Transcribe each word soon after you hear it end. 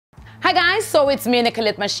Hi guys, so it's me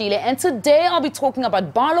Nicolette and today I'll be talking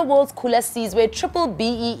about Barloworld's KhulaSizwe triple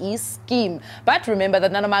BEE scheme. But remember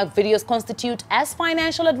that none of my videos constitute as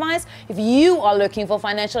financial advice. If you are looking for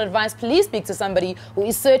financial advice, please speak to somebody who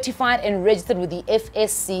is certified and registered with the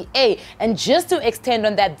FSCA. And just to extend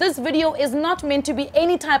on that, this video is not meant to be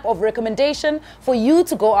any type of recommendation for you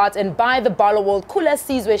to go out and buy the Barloworld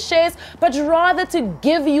KhulaSizwe shares, but rather to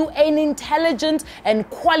give you an intelligent and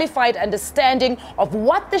qualified understanding of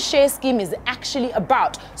what the share scheme is actually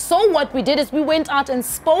about. So what we did is we went out and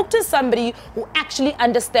spoke to somebody who actually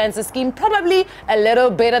understands the scheme probably a little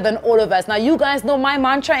better than all of us. Now you guys know my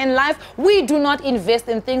mantra in life: we do not invest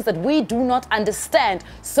in things that we do not understand.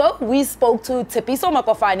 So we spoke to Tepiso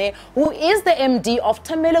Makofane, who is the MD of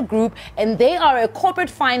Tamela Group, and they are a corporate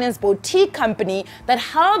finance boutique company that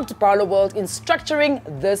helped Barloworld in structuring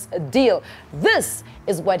this deal. This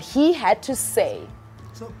is what he had to say.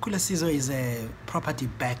 So KhulaSizwe is a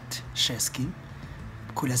property-backed share scheme.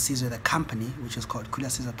 KhulaSizwe, the company, which is called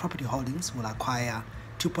KhulaSizwe Property Holdings, will acquire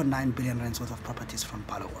 2.9 billion rands worth of properties from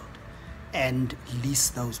Barloworld and lease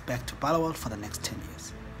those back to Barloworld for the next 10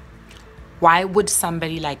 years. Why would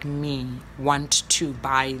somebody like me want to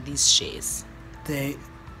buy these shares? The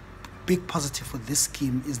big positive for this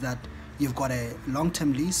scheme is that you've got a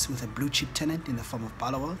long-term lease with a blue-chip tenant in the form of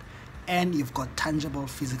Barloworld, and you've got tangible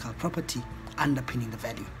physical property underpinning the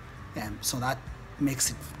value. So that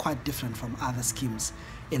makes it quite different from other schemes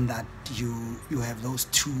in that you have those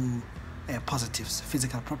two positives: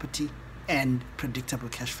 physical property and predictable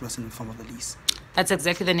cash flows in the form of a lease. That's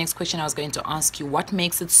exactly the next question I was going to ask you. What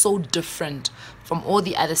makes it so different from all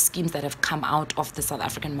the other schemes that have come out of the South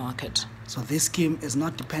African market? So this scheme is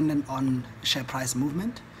not dependent on share price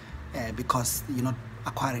movement because you're not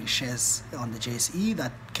acquiring shares on the JSE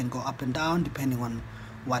that can go up and down depending on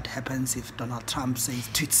what happens if Donald Trump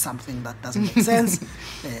tweets something that doesn't make sense.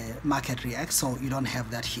 Market reacts, so you don't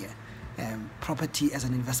have that here. Property as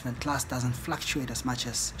an investment class doesn't fluctuate as much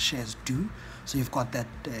as shares do, so you've got that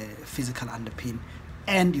physical underpin,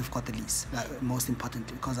 and you've got the lease, most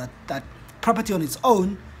importantly, because that property on its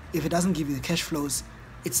own, if it doesn't give you the cash flows,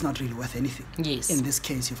 it's not really worth anything. Yes. In this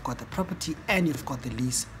case, you've got the property and you've got the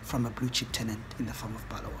lease from a blue chip tenant in the form of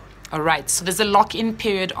Barloworld. All right, so there's a lock-in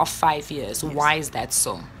period of 5 years. Yes. Why is that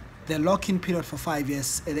so? The lock-in period for 5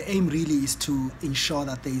 years, the aim really is to ensure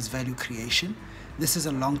that there is value creation. This is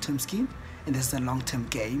a long-term scheme and this is a long-term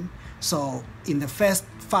game. So in the first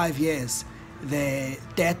 5 years, the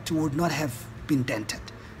debt would not have been dented.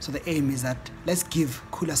 So the aim is that let's give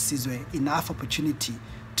KhulaSizwe enough opportunity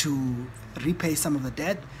to repay some of the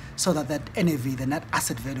debt so that that NAV, the net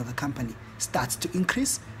asset value of the company, starts to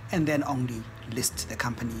increase, and then only list the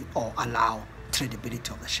company or allow tradability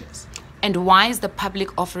of the shares. And why is the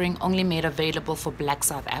public offering only made available for Black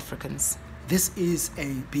South Africans? This is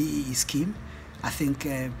a BEE scheme. I think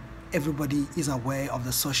everybody is aware of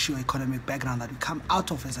the socio-economic background that we come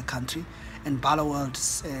out of as a country, and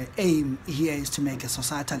Barloworld's aim here is to make a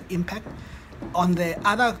societal impact. On the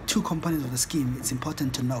other two components of the scheme, it's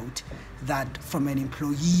important to note that from an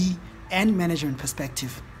employee and management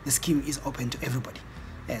perspective, the scheme is open to everybody.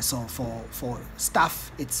 So for staff,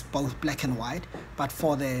 it's both black and white, but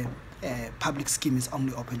for the public scheme, it's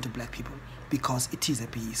only open to black people because it is a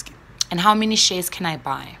BEE scheme. And how many shares can I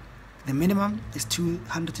buy? The minimum is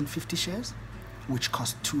 250 shares, which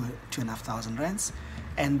cost 2,500 rands,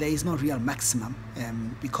 and there is no real maximum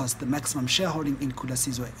because the maximum shareholding in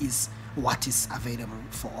KhulaSizwe is what is available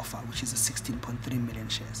for offer, which is 16.3 million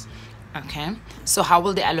shares. Okay, so how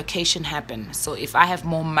will the allocation happen? So if I have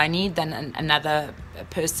more money than another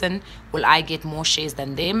person, will I get more shares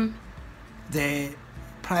than them? The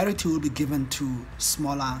priority will be given to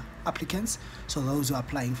smaller applicants, so those who are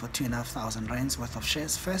applying for 2,500 rands worth of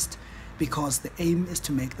shares first, because the aim is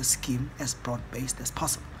to make the scheme as broad-based as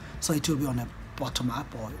possible. So it will be on a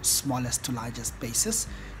bottom-up or smallest to largest basis,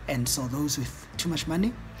 and so those with too much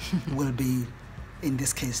money will be, in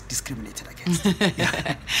this case, discriminated against.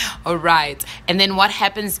 Yeah. All right. And then what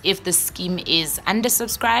happens if the scheme is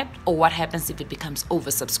undersubscribed, or what happens if it becomes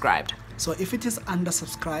oversubscribed? So if it is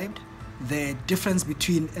undersubscribed, the difference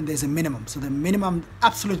between, and there's a minimum. So the minimum,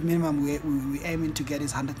 absolute minimum we're aiming to get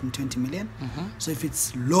is 120 million. Mm-hmm. So if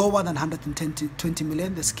it's lower than 120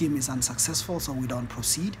 million, the scheme is unsuccessful, so we don't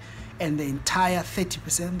proceed. And the entire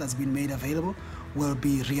 30% that's been made available will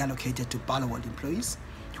be reallocated to Barloworld employees,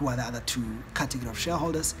 who are the other two category of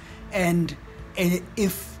shareholders. And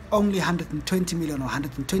if only 120 million or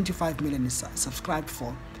 125 million is subscribed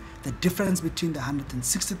for, the difference between the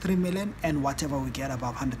 163 million and whatever we get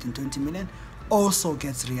above 120 million also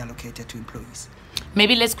gets reallocated to employees.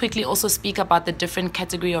 Maybe let's quickly also speak about the different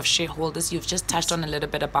category of shareholders. You've just touched on a little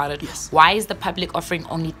bit about it. Yes. Why is the public offering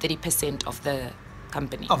only 30% of the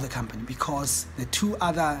company? Of the company, because the two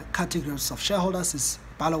other categories of shareholders is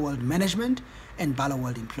Barloworld management and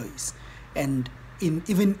Barloworld employees. And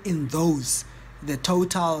even in those, the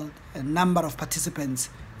total number of participants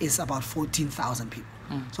is about 14,000 people.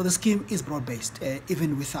 So the scheme is broad-based,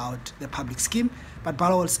 even without the public scheme. But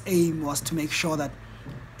Barloworld's aim was to make sure that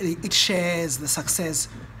it shares the success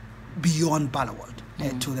beyond Barloworld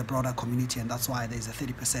to the broader community, and that's why there's a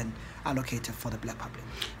 30% allocated for the black public.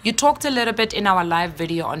 You talked a little bit in our live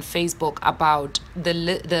video on Facebook about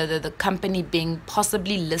the company being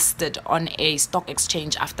possibly listed on a stock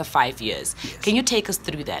exchange after 5 years. Yes. Can you take us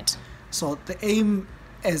through that? So the aim,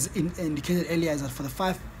 as indicated earlier, is that for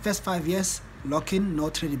the first 5 years, lock in, no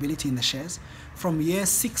tradability in the shares. From year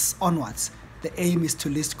 6 onwards, the aim is to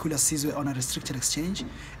list KhulaSizwe on a restricted exchange.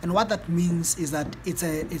 And what that means is that it's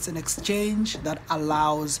an exchange that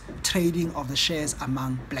allows trading of the shares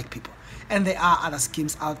among black people. And there are other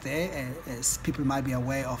schemes out there, as people might be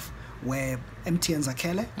aware of, where MTN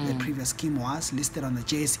Zakhele, the previous scheme, was listed on the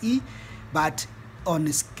JSE, but on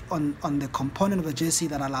the component of the JSE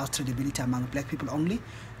that allows tradability among black people only.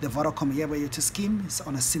 The Vodacom Yebo scheme is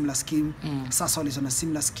on a similar scheme. Sasol is on a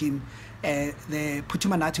similar scheme. The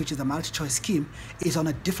Putumanati, which is a multi-choice scheme, is on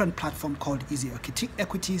a different platform called Easy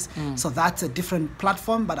Equities. So that's a different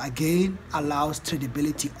platform, but again allows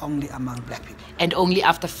tradability only among black people. And only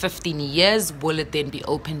after 15 years will it then be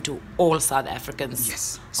open to all South Africans?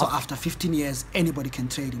 Yes. So after 15 years, anybody can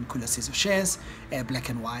trade in KhulaSizwe shares, black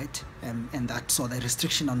and white, and that, so the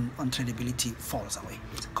restriction on tradability falls away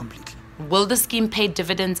completely. Will the scheme pay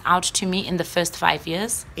dividends out to me in the first 5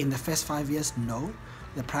 years? In the first 5 years, no.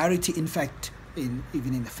 The priority, in fact,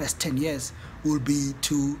 even in the first 10 years, will be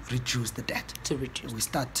to reduce the debt. To reduce. We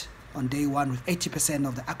start on day one with 80%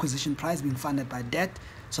 of the acquisition price being funded by debt.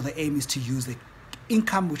 So the aim is to use the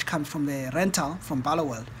income which comes from the rental from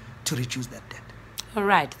Barloworld to reduce that debt. All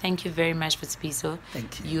right. Thank you very much, Vusipiso.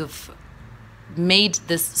 Thank you. You've made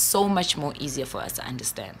this so much more easier for us to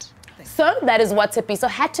understand. So that is what Tshepiso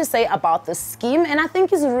had to say about the scheme, and I think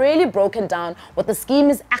he's really broken down what the scheme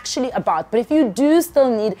is actually about. But if you do still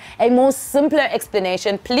need a more simpler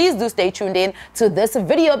explanation, please do stay tuned in to this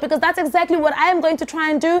video, because that's exactly what I am going to try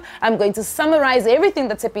and do. I'm going to summarize everything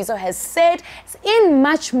that Tshepiso has said in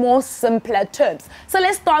much more simpler terms. So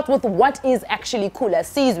let's start with what is actually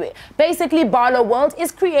KhulaSizwe. Basically, Barloworld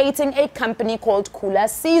is creating a company called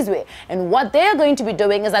KhulaSizwe, and what they're going to be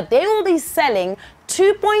doing is that they will be selling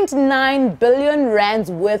 2.9 billion rands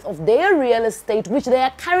worth of their real estate, which they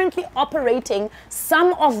are currently operating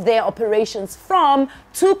some of their operations from,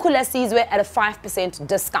 to KhulaSizwe at a 5%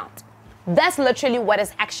 discount. That's literally what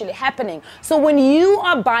is actually happening. So when you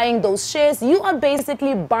are buying those shares, you are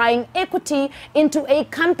basically buying equity into a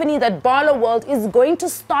company that Barloworld is going to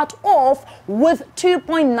start off with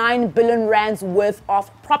 2.9 billion rands worth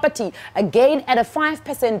of property, again at a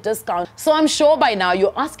 5% discount. So I'm sure by now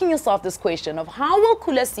you're asking yourself this question of how will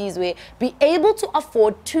KhulaSizwe be able to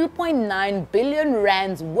afford 2.9 billion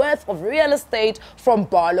rands worth of real estate from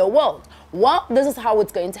Barloworld? Well, this is how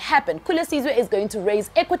it's going to happen. KhulaSizwe is going to raise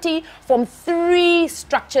equity from 3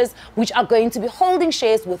 structures which are going to be holding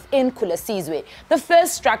shares within KhulaSizwe. The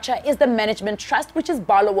first structure is the management trust, which is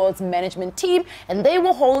Barloworld's management team, and they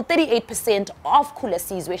will hold 38% of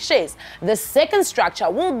KhulaSizwe shares. The second structure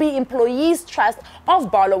will be employees trust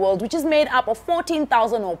of Barloworld, which is made up of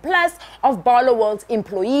 14,000 or plus of Barloworld's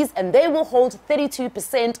employees, and they will hold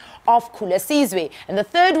 32% of KhulaSizwe. And the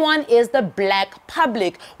third one is the black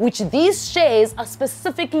public, which these shares are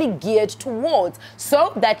specifically geared towards.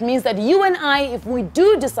 So that means that you and I, if we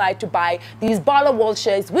do decide to buy these Barloworld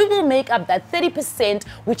shares, we will make up that 30%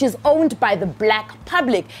 which is owned by the black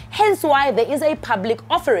public. Hence why there is a public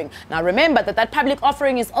offering. Now remember that that public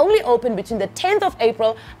offering is only open between the 10th of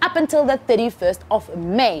April up until the 31st of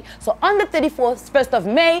May. So on the 31st of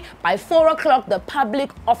May, by 4 o'clock, the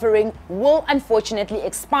public offering will unfortunately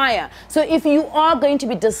expire. So if you are going to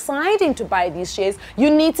be deciding to buy these shares,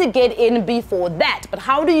 you need to get in before that. But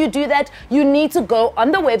how do you do that? You need to go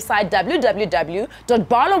on the website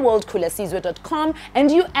www.barloworldkhulashizwe.com,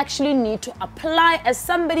 and you actually need to apply as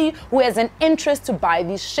somebody who has an interest to buy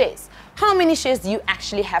these shares. how many shares do you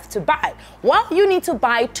actually have to buy? Well, you need to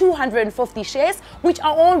buy 250 shares, which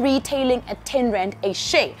are all retailing at 10 Rand a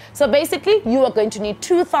share. So basically, you are going to need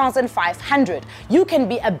 2,500. You can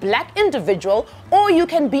be a black individual, or you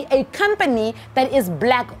can be a company that is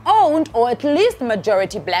black owned, or at least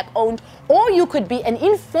majority black owned, or you could be an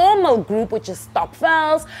informal group, which is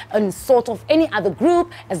stokvels and sort of any other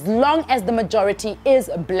group, as long as the majority is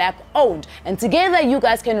black owned. And together you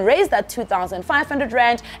guys can raise that 2,500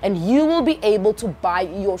 Rand and you will be able to buy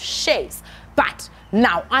your shares. But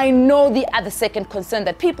now, I know the other second concern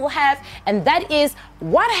that people have, and that is,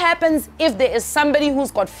 what happens if there is somebody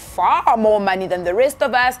who's got far more money than the rest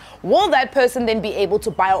of us? Will that person then be able to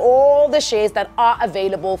buy all the shares that are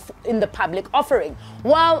available in the public offering?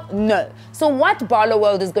 Well, no. So what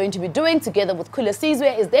Barloworld is going to be doing together with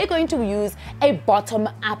KhulaSizwe is they're going to use a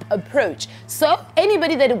bottom-up approach. So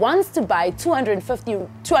anybody that wants to buy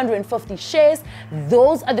 250 shares,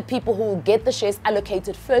 those are the people who will get the shares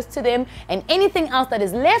allocated first to them, and anything else that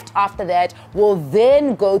is left after that will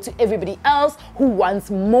then go to everybody else who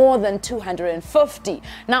wants more than 250.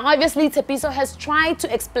 Now, obviously, Tepiso has tried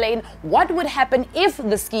to explain what would happen if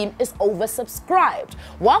the scheme is oversubscribed.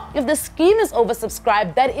 Well, if the scheme is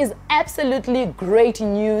oversubscribed, that is absolutely great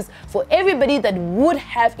news for everybody that would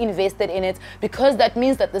have invested in it, because that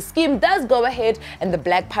means that the scheme does go ahead and the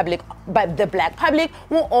black public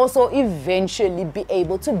will also eventually be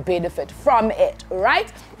able to benefit from it,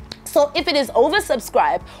 right? So if it is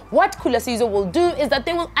oversubscribed, what KhulaSizwe will do is that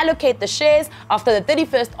they will allocate the shares after the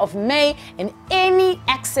 31st of May, and any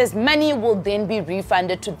excess money will then be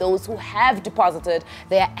refunded to those who have deposited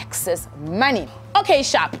their excess money. Okay,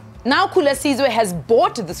 sharp. Now KhulaSizwe has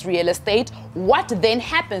bought this real estate. What then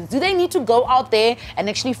happens? Do they need to go out there and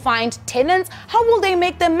actually find tenants? How will they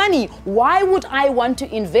make their money? Why would I want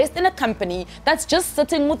to invest in a company that's just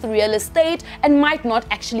sitting with real estate and might not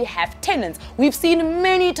actually have tenants? We've seen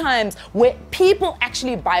many times where people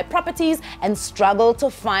actually buy properties and struggle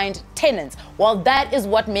to find tenants. Well, that is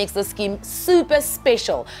what makes the scheme super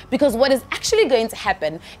special, because what is actually going to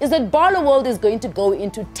happen is that Barloworld is going to go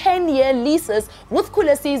into 10-year leases with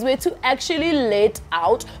KhulaSizwe to actually let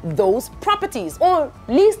out those properties or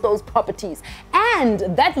lease those properties. And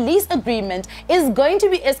that lease agreement is going to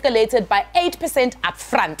be escalated by 8%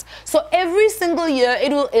 upfront. So every single year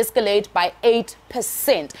it will escalate by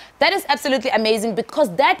 8%. That is absolutely amazing,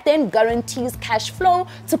 because that then guarantees cash flow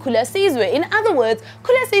to KhulaSizwe. In other words,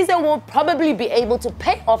 KhulaSizwe will probably be able to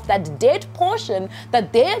pay off that debt portion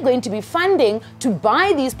that they're going to be funding to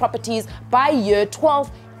buy these properties by year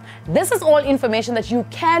 12. This is all information that you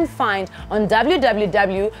can find on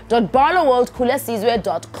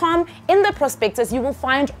www.barloworldkhulasizwe.com. In the prospectus, you will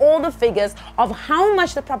find all the figures of how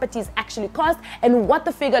much the properties actually cost and what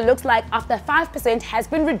the figure looks like after 5% has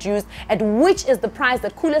been reduced, at which is the price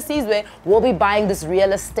that KhulaSizwe will be buying this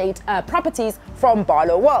real estate properties from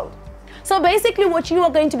Barloworld. So basically what you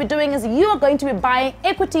are going to be doing is you are going to be buying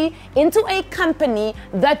equity into a company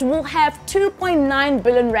that will have 2.9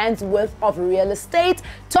 billion rands worth of real estate.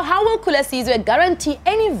 So how will KhulaSizwe guarantee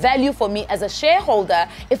any value for me as a shareholder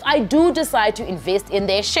if I do decide to invest in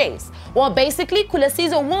their shares? Well, basically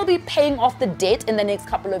KhulaSizwe will be paying off the debt in the next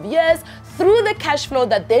couple of years through the cash flow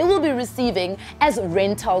that they will be receiving as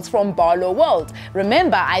rentals from Barloworld.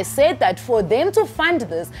 Remember, I said that for them to fund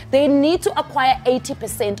this, they need to acquire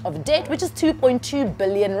 80% of debt, which is 2.2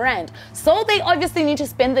 billion rand. So they obviously need to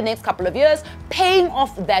spend the next couple of years paying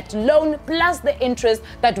off that loan plus the interest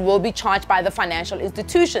that will be charged by the financial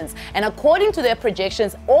institutions. And according to their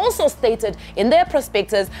projections, also stated in their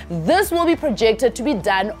prospectus, this will be projected to be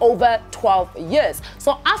done over 12 years.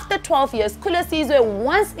 So after 12 years, KhulaSizwe,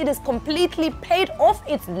 once it is completely paid off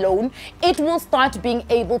its loan, it will start being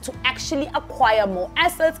able to actually acquire more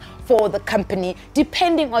assets for the company,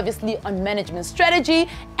 depending obviously on management strategy.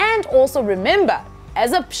 And also remember,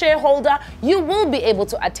 as a shareholder, you will be able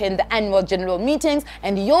to attend the annual general meetings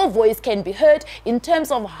and your voice can be heard in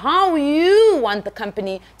terms of how you want the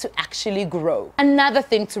company to actually grow. Another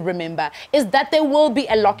thing to remember is that there will be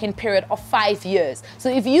a lock-in period of 5 years. So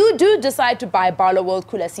if you do decide to buy Barloworld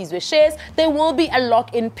KhulaSizwe shares, there will be a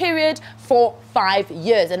lock-in period for 5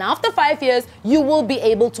 years. And after 5 years, you will be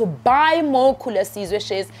able to buy more KhulaSizwe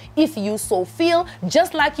shares if you so feel,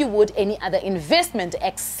 just like you would any other investment,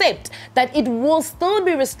 except that it will still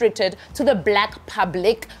be restricted to the black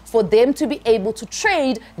public for them to be able to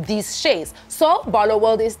trade these shares. So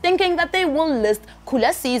Barloworld is thinking that they will list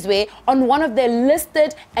KhulaSizwe on one of their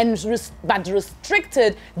listed and but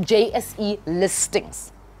restricted JSE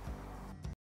listings.